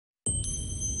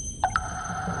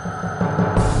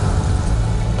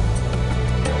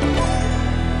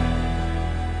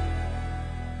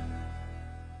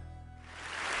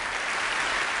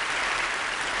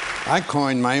I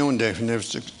coined my own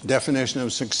definition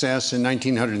of success in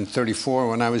 1934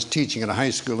 when I was teaching at a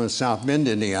high school in South Bend,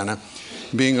 Indiana,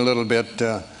 being a little bit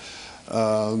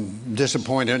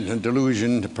disappointed and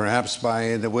delusioned perhaps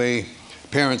by the way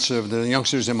parents of the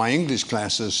youngsters in my English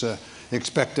classes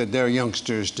expected their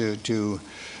youngsters to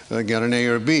get an A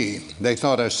or B. They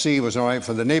thought a C was all right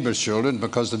for the neighbor's children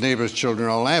because the neighbor's children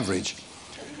are all average.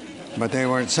 But they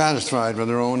weren't satisfied with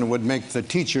their own and would make the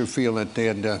teacher feel that they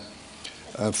had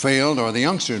failed or the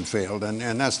youngster had failed,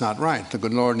 and that's not right. The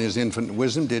good Lord in His infinite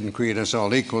wisdom didn't create us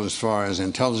all equal as far as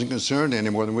intelligence is concerned, any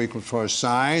more than we're equal as far as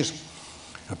size,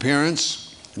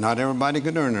 appearance. Not everybody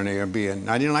could earn an A or B, and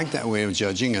I didn't like that way of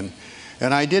judging, and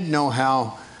I did know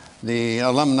how the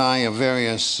alumni of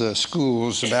various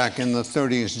schools back in the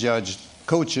 30s judged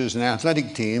coaches and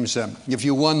athletic teams. If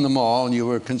you won them all, you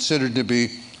were considered to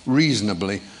be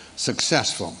reasonably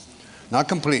successful. Not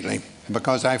completely,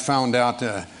 because I found out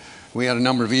we had a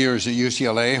number of years at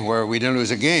UCLA where we didn't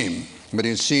lose a game, but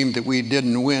it seemed that we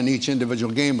didn't win each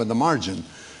individual game by the margin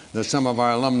that some of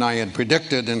our alumni had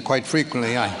predicted, and quite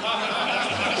frequently I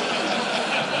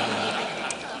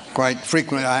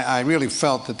really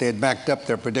felt that they had backed up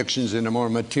their predictions in a more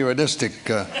materialistic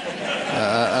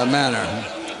manner.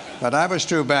 But I was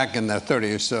true back in the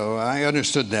 30s, so I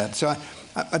understood that.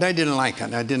 But I didn't like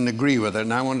it. I didn't agree with it,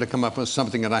 and I wanted to come up with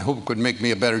something that I hope could make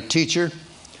me a better teacher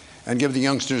and give the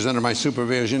youngsters under my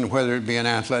supervision, whether it be in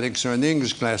athletics or in the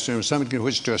English classroom, something to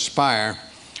which to aspire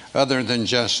other than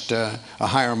just a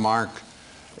higher mark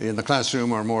in the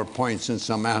classroom or more points in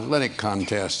some athletic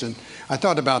contest. And I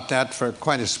thought about that for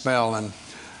quite a spell, and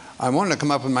I wanted to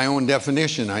come up with my own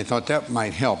definition. I thought that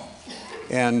might help.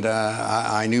 And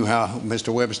I knew how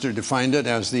Mr. Webster defined it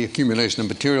as the accumulation of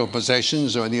material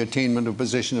possessions or the attainment of a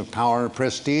position of power or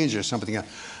prestige or something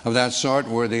of that sort,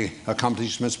 worthy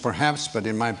accomplishments perhaps, but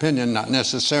in my opinion, not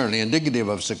necessarily indicative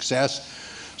of success.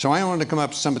 So I wanted to come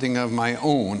up with something of my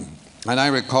own. And I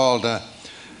recalled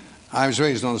I was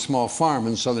raised on a small farm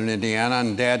in southern Indiana,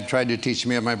 and Dad tried to teach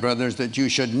me and my brothers that you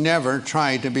should never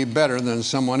try to be better than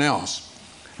someone else.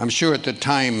 I'm sure at the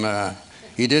time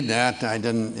he did that,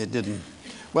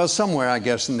 well, somewhere, I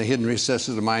guess, in the hidden recesses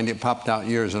of the mind, it popped out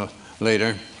years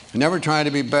later. Never try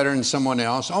to be better than someone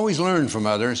else. Always learn from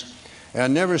others,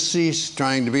 and never cease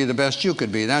trying to be the best you could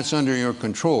be. That's under your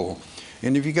control.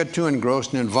 And if you get too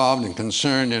engrossed and involved and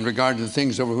concerned in regard to the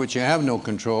things over which you have no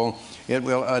control, it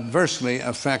will adversely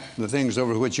affect the things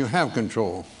over which you have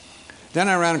control. Then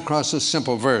I ran across a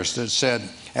simple verse that said,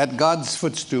 "At God's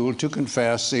footstool to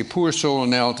confess, a poor soul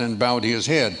knelt and bowed his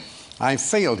head. I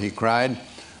failed," he cried.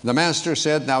 "The Master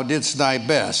said, thou didst thy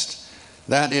best."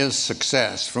 That is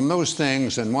success. From those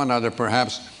things, and one other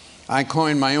perhaps, I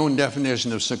coined my own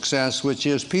definition of success, which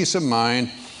is peace of mind,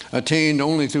 attained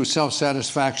only through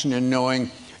self-satisfaction in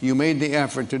knowing you made the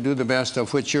effort to do the best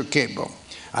of which you're capable.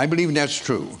 I believe that's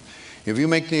true. If you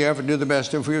make the effort to do the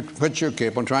best of which you're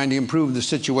capable, trying to improve the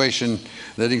situation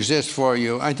that exists for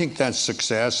you, I think that's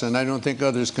success, and I don't think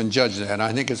others can judge that.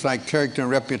 I think it's like character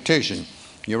and reputation.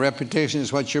 Your reputation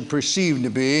is what you're perceived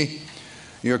to be.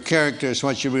 Your character is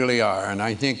what you really are. And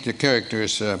I think the character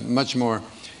is much more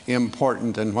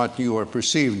important than what you are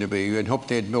perceived to be. You'd hope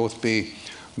they'd both be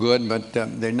good, but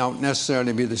they don't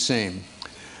necessarily be the same.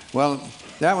 Well,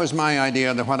 that was my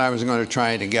idea of what I was going to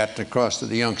try to get across to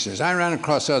the youngsters. I ran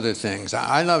across other things.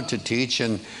 I love to teach,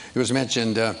 and it was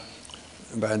mentioned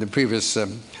by the previous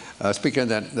speaker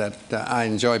that I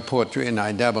enjoy poetry, and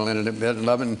I dabble in it a bit and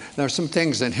love it. And there are some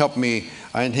things that help me,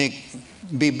 I think,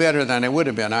 be better than I would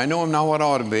have been. I know I'm not what I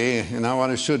ought to be and not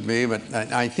what I should be, but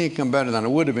I think I'm better than I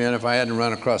would have been if I hadn't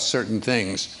run across certain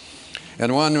things.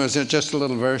 And one was just a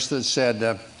little verse that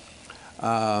said,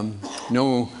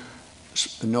 no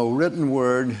written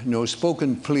word, no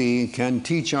spoken plea can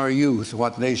teach our youth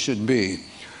what they should be,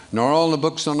 nor all the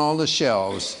books on all the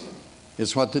shelves.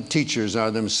 It's what the teachers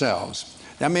are themselves.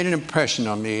 That made an impression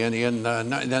on me in the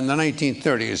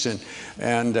 1930s,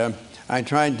 and I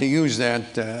tried to use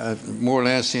that more or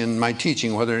less in my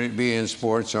teaching, whether it be in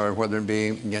sports or whether it be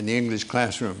in the English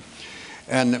classroom.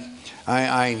 And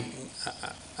I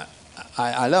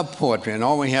love poetry and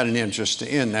always had an interest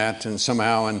in that, and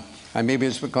somehow, and maybe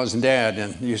it's because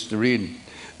Dad used to read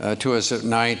to us at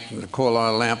night with a coal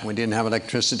oil lamp. We didn't have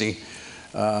electricity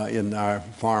in our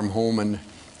farm home, and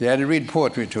They had to read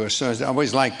poetry to us, so I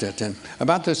always liked it. And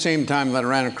about the same time that I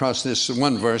ran across this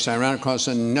one verse, I ran across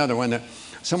another one that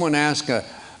someone asked a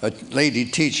lady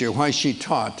teacher why she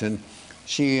taught. And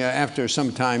she, after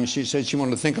some time, she said she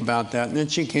wanted to think about that. And then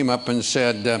she came up and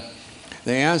said,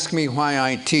 they ask me why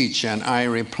I teach, and I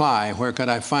reply, where could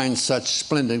I find such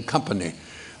splendid company?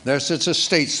 There sits a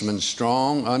statesman,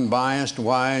 strong, unbiased,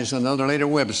 wise, another later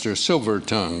Webster,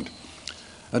 silver-tongued.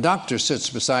 A doctor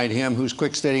sits beside him whose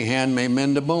quick, steady hand may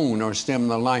mend a bone or stem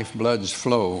the lifeblood's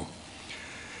flow.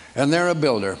 And there a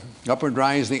builder, upward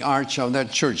rise the arch of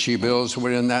that church he builds,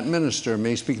 wherein that minister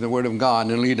may speak the word of God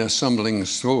and lead a stumbling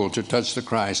soul to touch the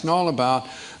Christ. And all about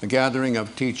a gathering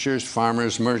of teachers,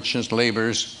 farmers, merchants,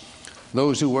 laborers,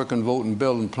 those who work and vote and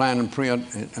build and plan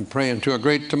and pray into a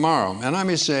great tomorrow. And I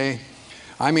may say,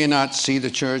 I may not see the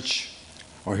church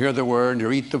or hear the word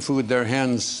or eat the food their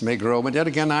hands may grow, but yet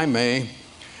again I may.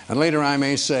 And later I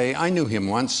may say, I knew him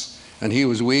once, and he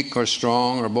was weak or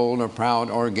strong or bold or proud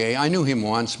or gay. I knew him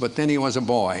once, but then he was a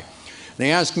boy.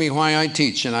 They ask me why I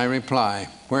teach, and I reply,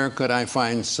 where could I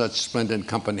find such splendid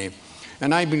company?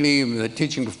 And I believe the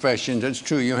teaching profession, that's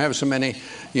true. You have so many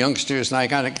youngsters, and I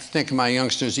got to think of my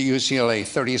youngsters at UCLA,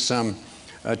 30-some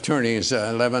attorneys,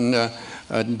 11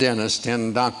 dentists,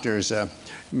 10 doctors,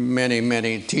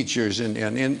 many teachers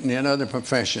in other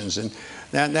professions. And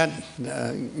that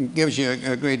gives you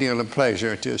a great deal of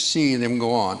pleasure to see them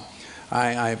go on.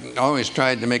 I always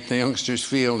tried to make the youngsters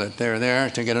feel that they're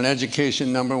there to get an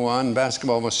education, number one.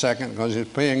 Basketball was second because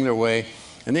it's paying their way.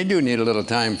 And they do need a little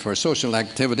time for social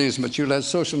activities, but you let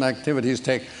social activities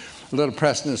take a little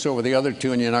precedence over the other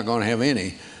two, and you're not going to have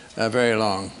any very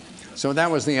long. So that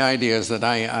was the ideas that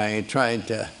I tried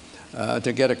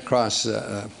to get across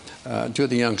to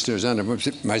the youngsters under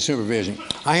my supervision.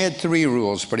 I had 3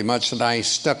 rules pretty much that I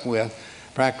stuck with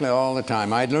practically all the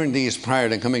time. I'd learned these prior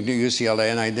to coming to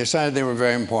UCLA, and I decided they were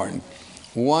very important.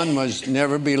 One was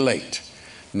never be late.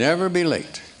 Never be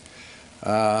late.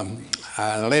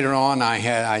 Later on, I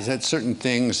had certain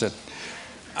things that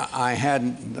I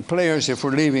had the players, if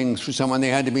we're leaving for someone, they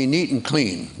had to be neat and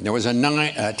clean. There was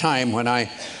a time when I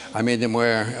made them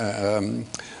wear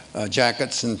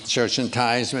jackets and shirts and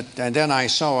ties, and then I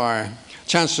saw our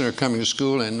chancellor coming to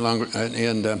school in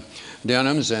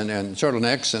denims and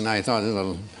turtlenecks, and I thought it was a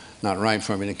little not right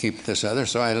for me to keep this other,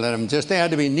 so I let them they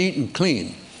had to be neat and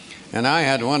clean. And I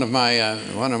had one of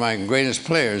my greatest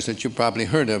players that you probably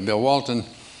heard of, Bill Walton.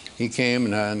 He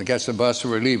came and gets the bus.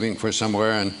 We were leaving for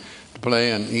somewhere and to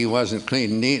play, and he wasn't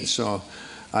clean and neat, so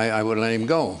I would let him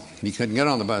go. He couldn't get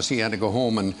on the bus. He had to go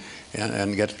home and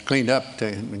get cleaned up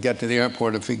to get to the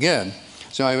airport if he could.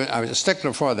 So I was a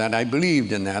stickler for that. I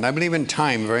believed in that. I believe in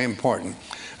time, very important.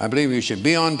 I believe you should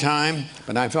be on time,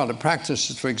 but I felt that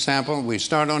practice, for example, we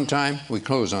start on time, we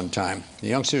close on time. The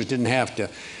youngsters didn't have to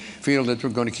feel that we're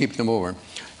going to keep them over.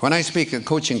 When I speak at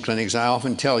coaching clinics, I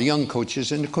often tell young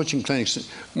coaches, in the coaching clinics,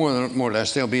 more or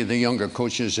less, they'll be the younger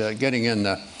coaches getting in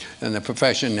the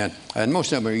profession, and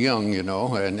most of them are young, you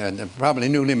know, and probably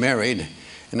newly married.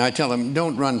 And I tell them,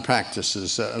 don't run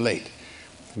practices late,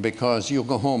 because you'll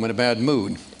go home in a bad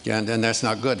mood, and that's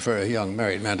not good for a young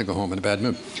married man to go home in a bad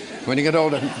mood. When you get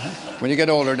older,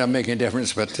 it doesn't make any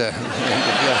difference, but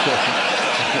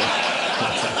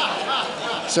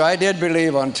so I did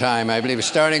believe on time. I believe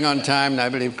starting on time, and I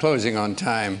believe closing on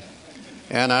time.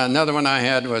 And another one I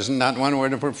had was not one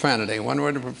word of profanity. One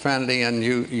word of profanity, and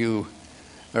you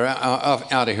are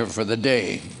out of here for the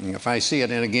day. If I see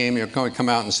it in a game, you're going to come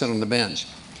out and sit on the bench.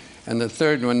 And the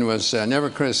third one was never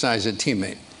criticize a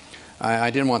teammate.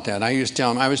 I didn't want that. I used to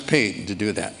tell them I was paid to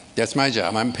do that. That's my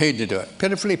job. I'm paid to do it.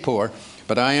 Pitifully poor,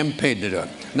 but I am paid to do it.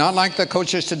 Not like the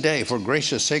coaches today, for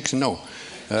gracious sakes, no.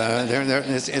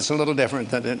 It's a little different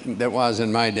than it was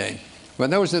in my day. But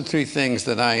those are the 3 things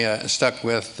that I stuck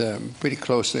with pretty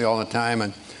closely all the time.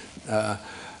 And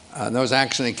those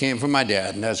actually came from my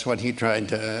dad, and that's what he tried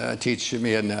to teach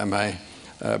me and my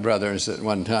brothers at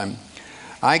one time.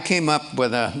 I came up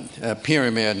with a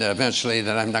pyramid eventually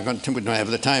that I'm not going to, we don't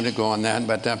have the time to go on that,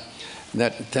 but that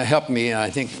to help me, I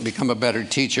think, become a better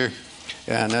teacher.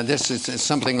 And this is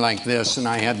something like this, and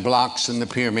I had blocks in the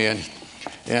pyramid,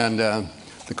 and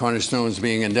the cornerstones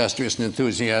being industrious and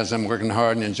enthusiasm, working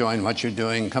hard and enjoying what you're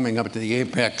doing, coming up to the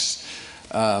apex,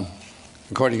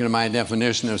 according to my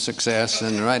definition of success,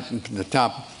 and right at the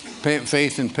top,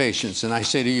 faith and patience. And I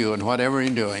say to you, in whatever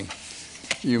you're doing,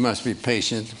 you must be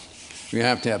patient. You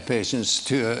have to have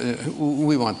patience.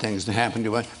 We want things to happen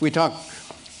to us. We talk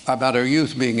about our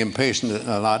youth being impatient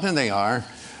a lot, and they are.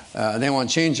 They want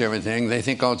to change everything. They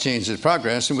think all change is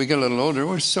progress, and we get a little older,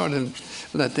 we're sort of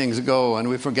let things go, and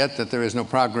we forget that there is no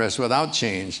progress without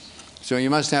change. So you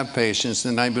must have patience,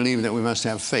 and I believe that we must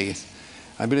have faith.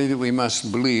 I believe that we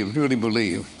must believe, really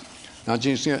believe, not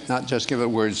just give it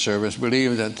word service,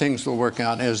 believe that things will work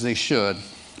out as they should,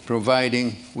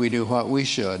 providing we do what we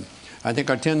should. I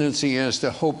think our tendency is to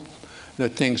hope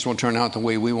that things will turn out the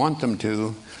way we want them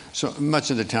to so much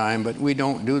of the time, but we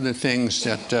don't do the things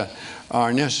that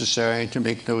are necessary to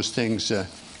make those things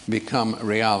become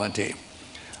reality.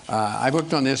 I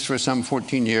worked on this for some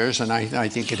 14 years, and I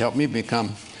think it helped me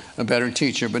become a better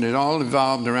teacher, but it all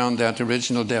evolved around that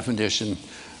original definition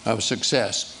of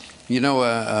success. You know,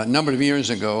 a number of years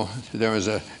ago, there was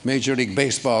a Major League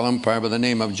Baseball umpire by the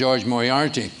name of George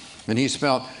Moriarty, and he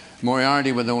spelled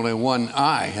Moriarty with only one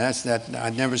I.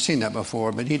 I'd never seen that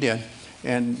before, but he did.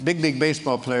 And big league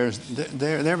baseball players,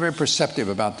 they're very perceptive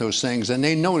about those things, and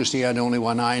they noticed he had only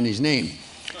one I in his name.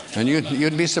 And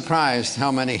you'd be surprised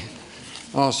how many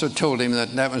also told him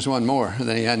that that was one more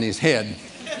than he had in his head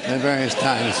at various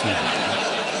times.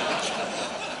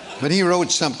 But he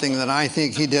wrote something that I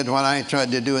think he did what I tried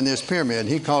to do in this pyramid.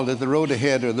 He called it the road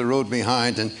ahead or the road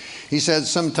behind. And he said,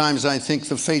 sometimes I think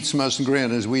the fates must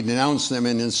grin as we denounce them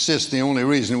and insist the only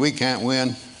reason we can't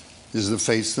win is the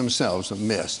fates themselves have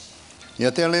missed.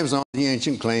 Yet there lives on the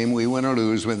ancient claim, we win or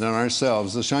lose within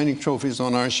ourselves. The shining trophies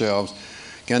on our shelves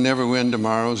can never win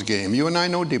tomorrow's game. You and I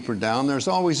know deeper down there's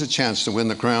always a chance to win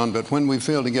the crown, but when we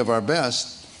fail to give our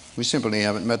best, we simply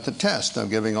haven't met the test of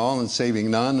giving all and saving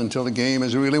none until the game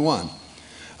is really won,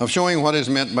 of showing what is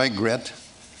meant by grit,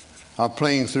 of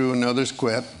playing through and others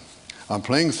quit, of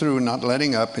playing through not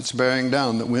letting up, it's bearing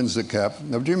down that wins the cup,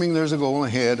 of dreaming there's a goal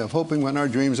ahead, of hoping when our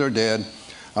dreams are dead,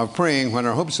 of praying when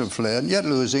our hopes have fled, yet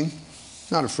losing,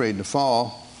 not afraid to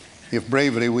fall, if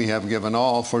bravely we have given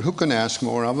all, for who can ask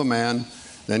more of a man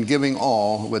than giving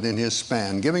all within his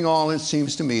span? Giving all, it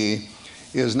seems to me,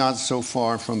 is not so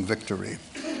far from victory.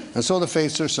 And so the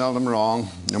fates are seldom wrong.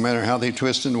 No matter how they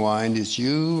twist and wind, it's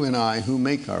you and I who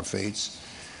make our fates.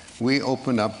 We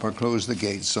open up or close the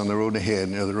gates on the road ahead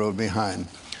or the road behind.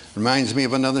 Reminds me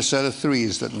of another set of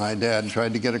threes that my dad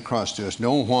tried to get across to us.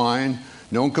 Don't whine,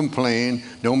 don't complain,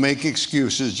 don't make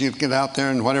excuses. You get out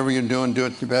there and whatever you're doing, do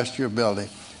it to the best of your ability.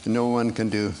 And no one can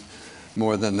do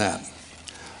more than that.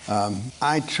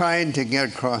 I tried to get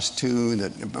across to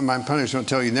that. My partners will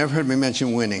tell you, never heard me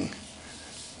mention winning.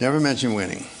 Never mention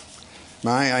winning.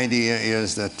 My idea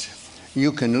is that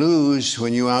you can lose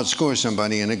when you outscore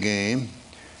somebody in a game,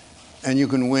 and you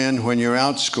can win when you're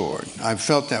outscored. I've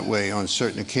felt that way on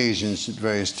certain occasions at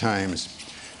various times.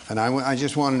 And I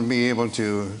just wanted to be able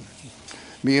to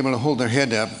hold their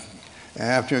head up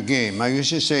after a game. I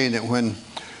used to say that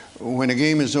when a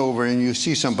game is over and you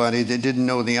see somebody that didn't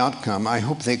know the outcome, I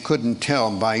hope they couldn't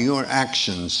tell by your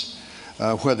actions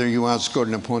whether you outscored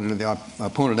an opponent or the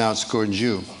opponent outscored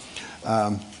you.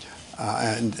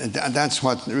 And that's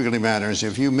what really matters.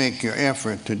 If you make your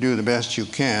effort to do the best you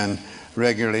can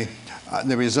regularly,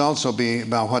 the results will be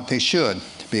about what they should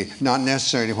be. Not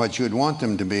necessarily what you would want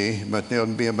them to be, but they'll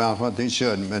be about what they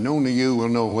should. And only you will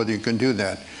know whether you can do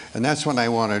that. And that's what I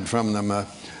wanted from them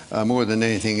more than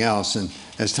anything else. And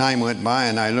as time went by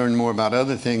and I learned more about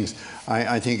other things,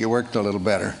 I think it worked a little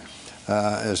better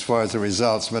as far as the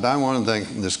results. But I wanted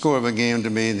the score of a game to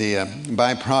be the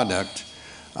byproduct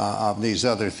of these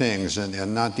other things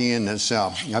and not the end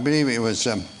itself. I believe it was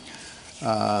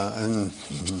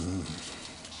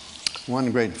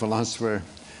one great philosopher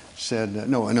said,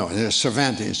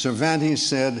 Cervantes. Cervantes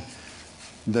said,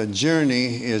 the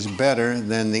journey is better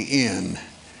than the end.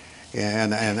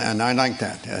 And I like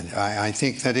that. I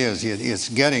think that is. It's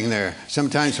getting there.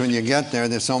 Sometimes when you get there,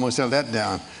 there's almost a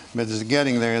letdown. But it's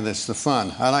getting there that's the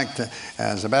fun. I like to,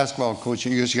 as a basketball coach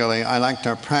at UCLA, I liked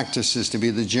our practices to be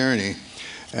the journey.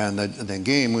 And the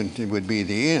game would be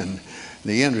the end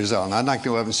result. And I'd like to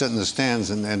go up and sit in the stands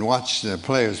and watch the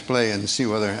players play and see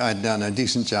whether I'd done a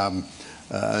decent job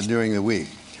during the week.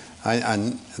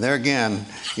 And there again,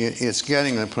 it's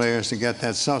getting the players to get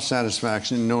that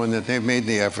self-satisfaction, knowing that they've made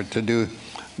the effort to do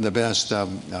the best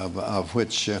of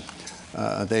which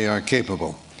they are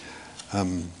capable.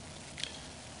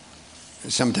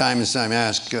 Sometimes I'm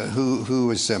asked who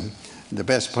was the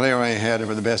best player I had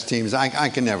over the best teams. I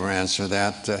can never answer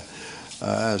that.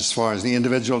 As far as the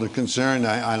individual is concerned,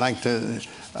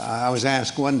 I was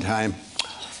asked one time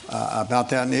about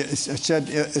that, and it said,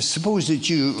 suppose that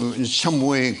you in some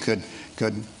way could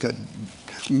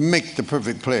make the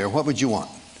perfect player, what would you want?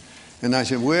 And I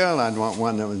said, well, I'd want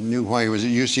one that knew why he was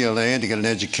at UCLA and to get an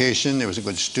education. He was a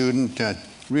good student,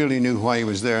 really knew why he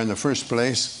was there in the first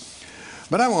place.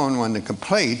 But I want one that could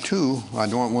play too.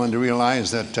 I'd want one to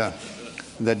realize that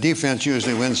defense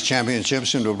usually wins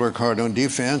championships and to work hard on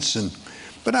defense.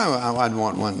 But I'd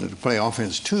want one to play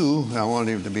offense too. I want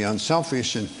him to be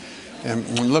unselfish and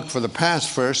look for the pass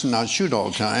first and not shoot all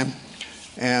the time.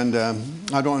 And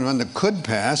I'd want one that could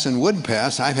pass and would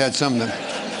pass. I've had some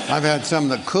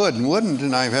that could and wouldn't,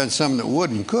 and I've had some that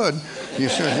would and could. You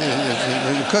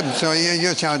couldn't.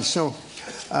 So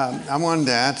I wanted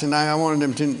that, and I wanted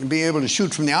them to be able to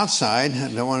shoot from the outside.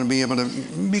 And I wanted to be able to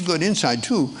be good inside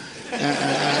too.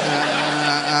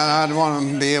 I'd want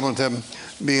them to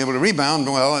be able to rebound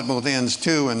well at both ends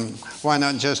too. And why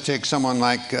not just take someone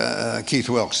like Keith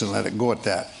Wilkes and let it go at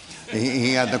that?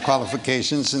 He had the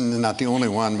qualifications, and not the only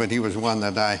one, but he was one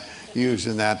that I used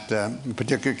in that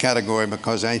particular category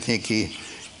because I think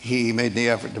he made the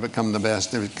effort to become the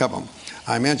best. There's a couple.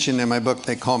 I mentioned in my book,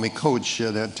 They Call Me Coach,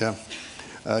 that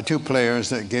two players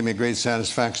that gave me great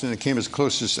satisfaction, and it came as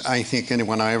close as I think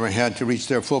anyone I ever had to reach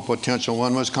their full potential.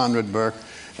 One was Conrad Burke,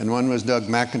 and one was Doug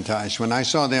McIntosh. When I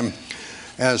saw them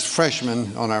as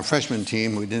freshmen on our freshman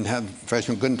team, we didn't have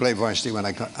freshmen, couldn't play varsity when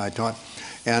I taught,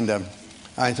 and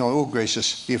I thought, oh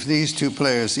gracious, if these two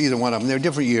players, either one of them, they're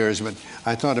different years, but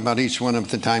I thought about each one of them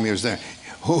at the time he was there.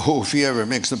 Oh, if he ever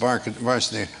makes the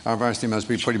varsity, our varsity must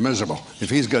be pretty miserable if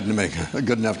he's good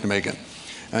enough to make it.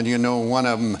 And you know, one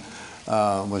of them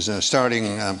was a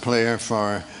starting player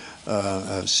for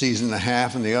a season and a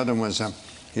half, and the other one was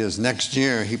his next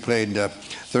year. He played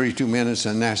 32 minutes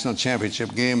in a national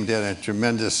championship game, did a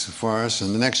tremendous for us,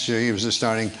 and the next year he was a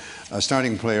starting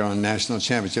player on a national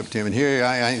championship team. And here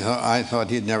I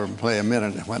thought he'd never play a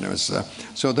minute when it was.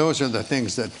 So those are the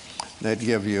things that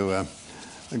give you a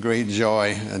great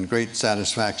joy and great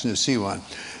satisfaction to see one.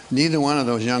 Neither one of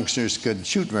those youngsters could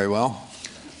shoot very well,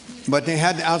 but they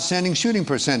had outstanding shooting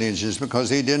percentages because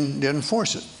they didn't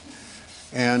force it.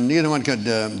 And neither one could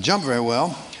jump very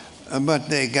well, but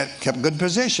they kept good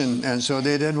position, and so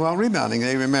they did well rebounding.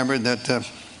 They remembered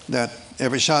that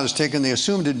every shot is taken, they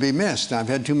assumed it'd be missed. I've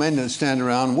had two men that stand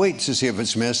around, wait to see if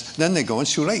it's missed, then they go and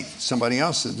shoot late. Somebody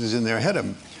else is in there ahead of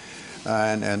them.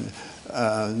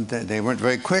 They weren't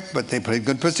very quick, but they played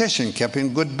good position, kept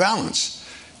in good balance.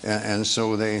 And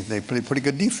so they played pretty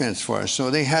good defense for us. So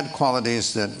they had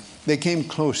qualities that they came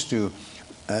close to,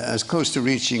 as close to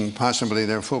reaching possibly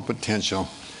their full potential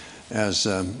as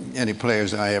any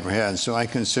players I ever had. So I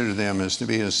consider them as to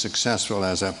be as successful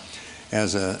as a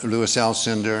Louis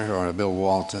Alcindor or a Bill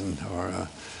Walton or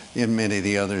in many of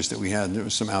the others that we had. There were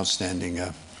some outstanding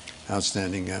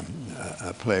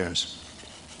players.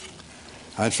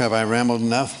 Have I rambled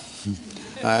enough?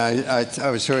 I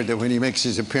was heard that when he makes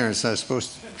his appearance, I was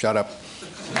supposed to shut up.